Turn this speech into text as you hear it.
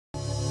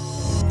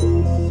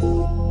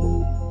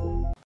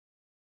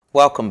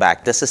Welcome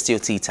back. This is still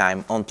Tea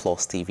Time on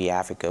Plus TV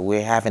Africa.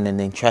 We're having an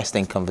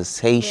interesting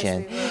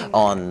conversation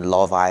on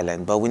Love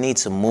Island, but we need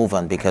to move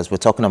on because we're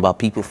talking about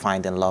people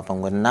finding love,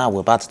 and we're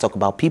about to talk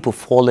about people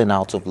falling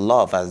out of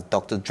love, as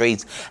Dr.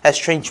 Dre's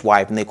estranged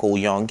wife, Nicole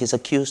Young, is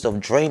accused of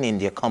draining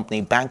their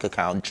company bank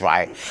account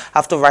dry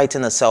after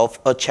writing herself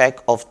a check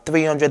of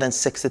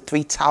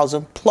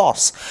 $363,000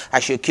 plus,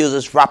 as she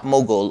accuses rap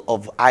mogul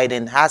of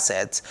hiding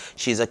assets.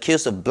 She's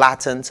accused of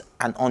blatant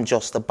and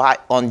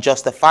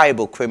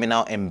unjustifiable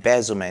criminal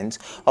embezzlement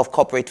of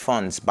corporate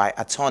funds by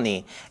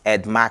attorney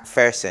Ed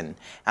McPherson,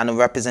 and a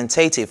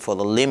representative for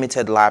the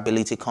limited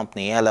liability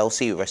company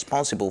LLC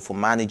responsible for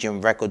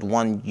managing Record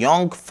One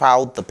Young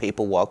filed the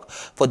paperwork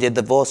for their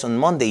divorce on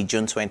Monday,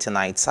 June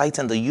 29,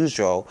 citing the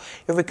usual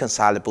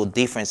irreconcilable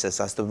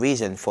differences as the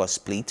reason for a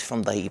split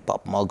from the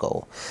hip-hop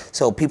mogul.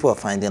 So people are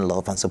finding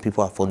love, and some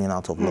people are falling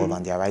out of love,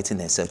 and they're writing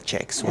themselves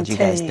checks. What do you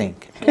guys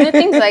think? You know,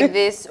 things like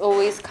this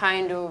always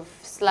kind of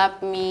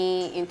slap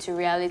me into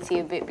reality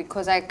a bit,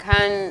 because I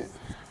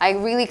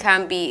really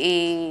can't be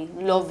a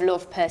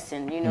love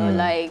person, you know,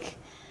 like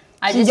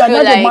I just you're feel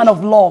not like a man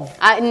of love.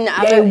 I'm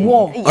a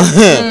war.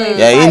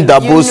 Yeah, in the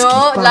you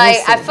know, like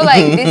I feel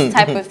like this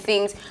type of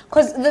things,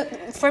 because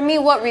for me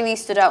what really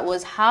stood out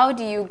was, how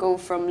do you go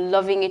from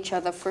loving each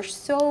other for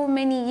so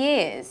many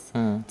years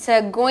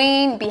to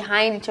going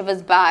behind each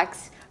other's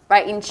backs,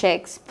 writing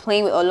checks,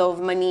 playing with a lot of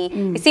money?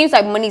 It seems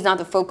like money is not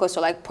the focus,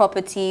 or like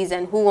properties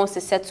and who wants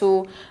to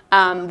settle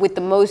with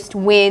the most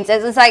wins.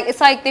 It's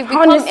like they've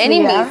become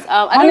enemies.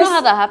 Yeah. I don't know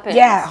how that happens.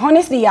 Yeah,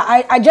 honestly,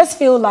 yeah, I just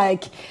feel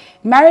like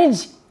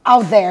marriage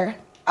out there,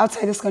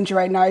 outside this country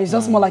right now, is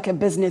just more like a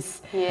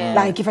business. Yeah.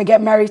 Like if I get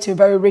married to a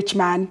very rich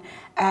man,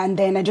 and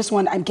then I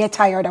get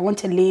tired, I want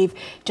to leave,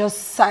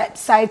 just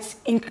cites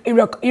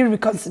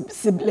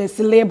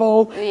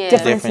irreconcilable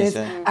differences,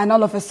 and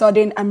all of a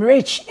sudden I'm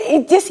rich.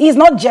 He's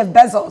not Jeff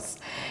Bezos.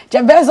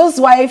 Jeff Bezos'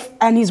 wife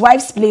and his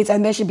wife split,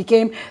 and then she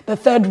became the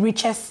third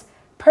richest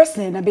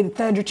person. I mean, the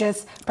third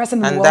richest person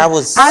in the world. And that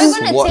was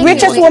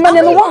richest woman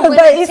in the world. But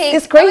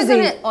it's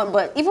crazy.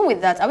 But even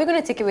with that, are we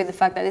going to take away the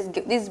fact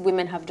that these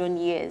women have done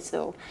years?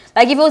 So,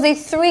 like, if it was a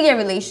 3-year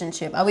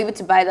relationship, are we able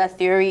to buy that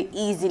theory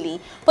easily?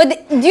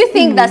 But do you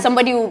think that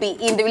somebody will be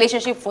in the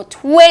relationship for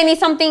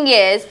 20-something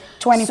years,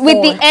 24,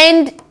 with the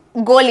end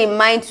goal in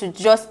mind to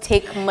just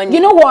take money? You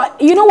know what?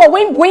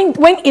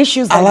 When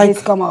issues like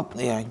this come up,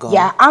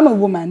 I'm a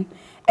woman.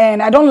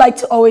 And I don't like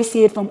to always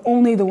see it from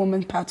only the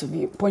woman's point of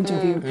view.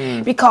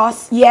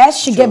 Because,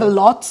 yes, she gave a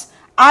lot.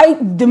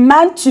 The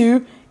man,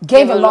 too,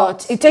 gave a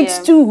lot. It takes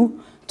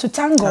two to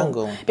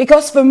tango.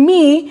 Because for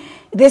me,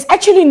 there's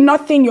actually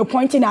nothing you're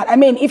pointing at. I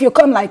mean, if you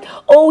come like,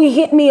 oh, he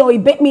hit me or he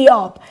beat me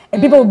up,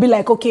 and people will be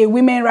like, okay,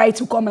 women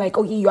rights will come like,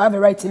 okay, you have a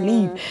right to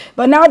leave.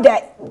 But now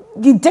that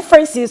the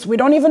difference is, we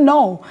don't even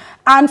know.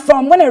 And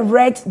from when I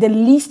read the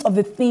list of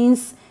the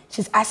things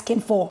she's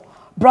asking for,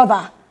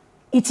 brother,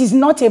 it is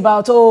not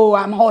about, oh,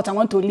 I'm hot, I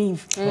want to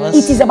leave. It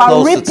is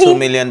about ripping $2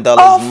 million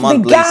off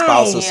monthly the guy.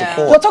 spousal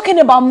support. You're talking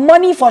about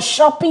money for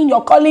shopping.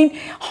 You're calling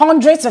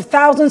hundreds of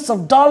thousands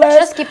of dollars.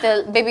 Just keep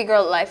the baby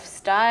girl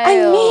lifestyle. I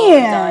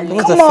mean, he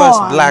was the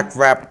first black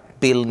rap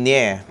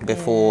billionaire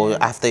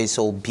after he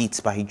sold Beats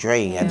by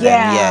Dre, and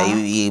then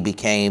he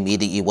became,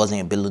 he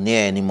wasn't a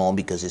billionaire anymore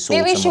because he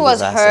sold maybe some she of was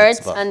his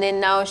assets, hurt, and then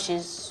now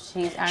she's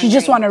angry. She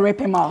just want to rip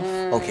him off.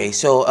 Okay,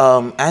 so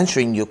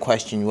answering your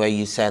question where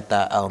you said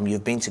that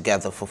you've been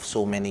together for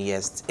so many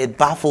years, it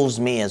baffles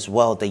me as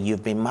well that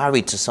you've been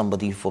married to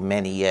somebody for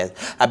many years.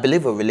 I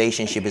believe a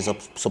relationship is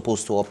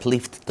supposed to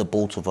uplift the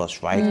both of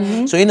us,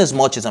 right? So in as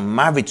much as I'm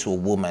married to a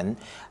woman,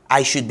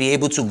 I should be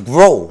able to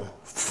grow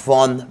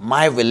from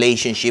my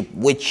relationship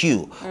with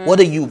you. What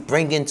are you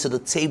bringing to the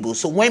table?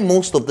 So when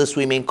most of these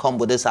women come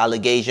with these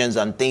allegations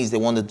and things they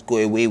want to go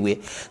away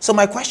with, so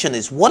my question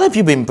is, what have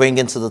you been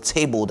bringing to the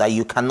table that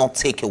you cannot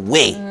take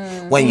away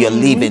when you're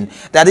leaving?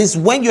 That is,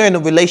 when you're in a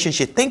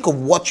relationship, think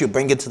of what you're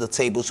bringing to the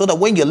table, so that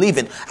when you're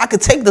leaving, I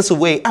could take this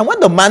away. And when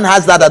the man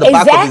has that at the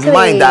back of his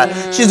mind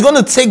that she's going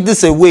to take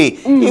this away,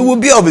 it will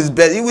be of his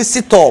bed. He will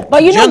sit up.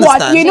 But you know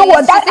what? You know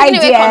what? That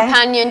idea,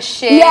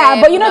 companionship.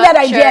 Yeah, but you know that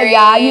idea.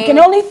 You can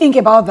only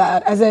think about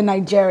that as a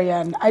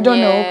Nigerian. I don't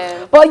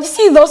know. But you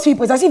see those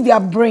people, it's as if their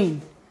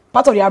brain,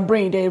 part of their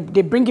brain,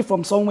 they bring it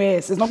from somewhere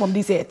else. It's not from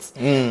this earth.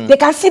 They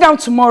can sit down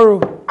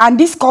tomorrow, and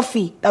this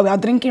coffee that we are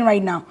drinking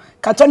right now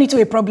can turn into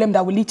a problem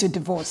that will lead to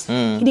divorce.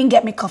 He didn't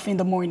get me coffee in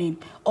the morning.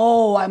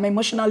 Oh, I'm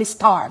emotionally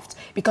starved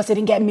because he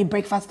didn't get me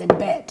breakfast in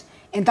bed.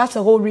 And that's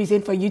the whole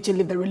reason for you to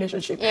leave the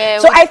relationship. Yeah,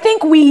 so I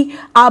think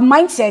our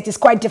mindset is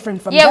quite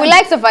different from them. We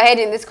like to overhead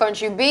in this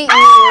country. So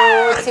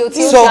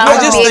I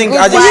just think,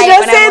 I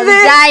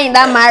die in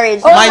that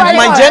marriage.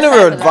 My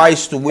general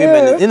advice to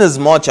women, in as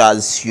much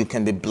as you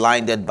can be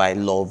blinded by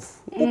love,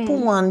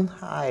 open one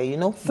eye, you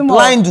know,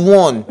 blind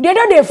one. They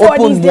don't afford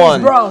these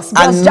days, bros.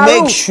 And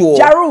make sure.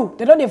 Jaru,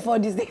 they don't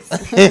afford these days.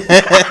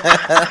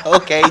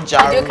 Okay,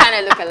 Jaru. They do kind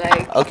of look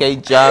alike. Okay,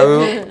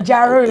 Jaru.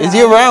 Jaru. Is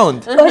he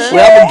around? We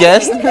have a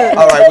guest.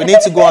 All right, we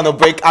need to go on a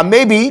break. And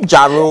maybe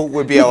Jaru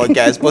will be our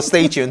guest. But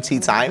stay tuned, Tea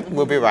Time.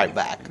 We'll be right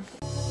back.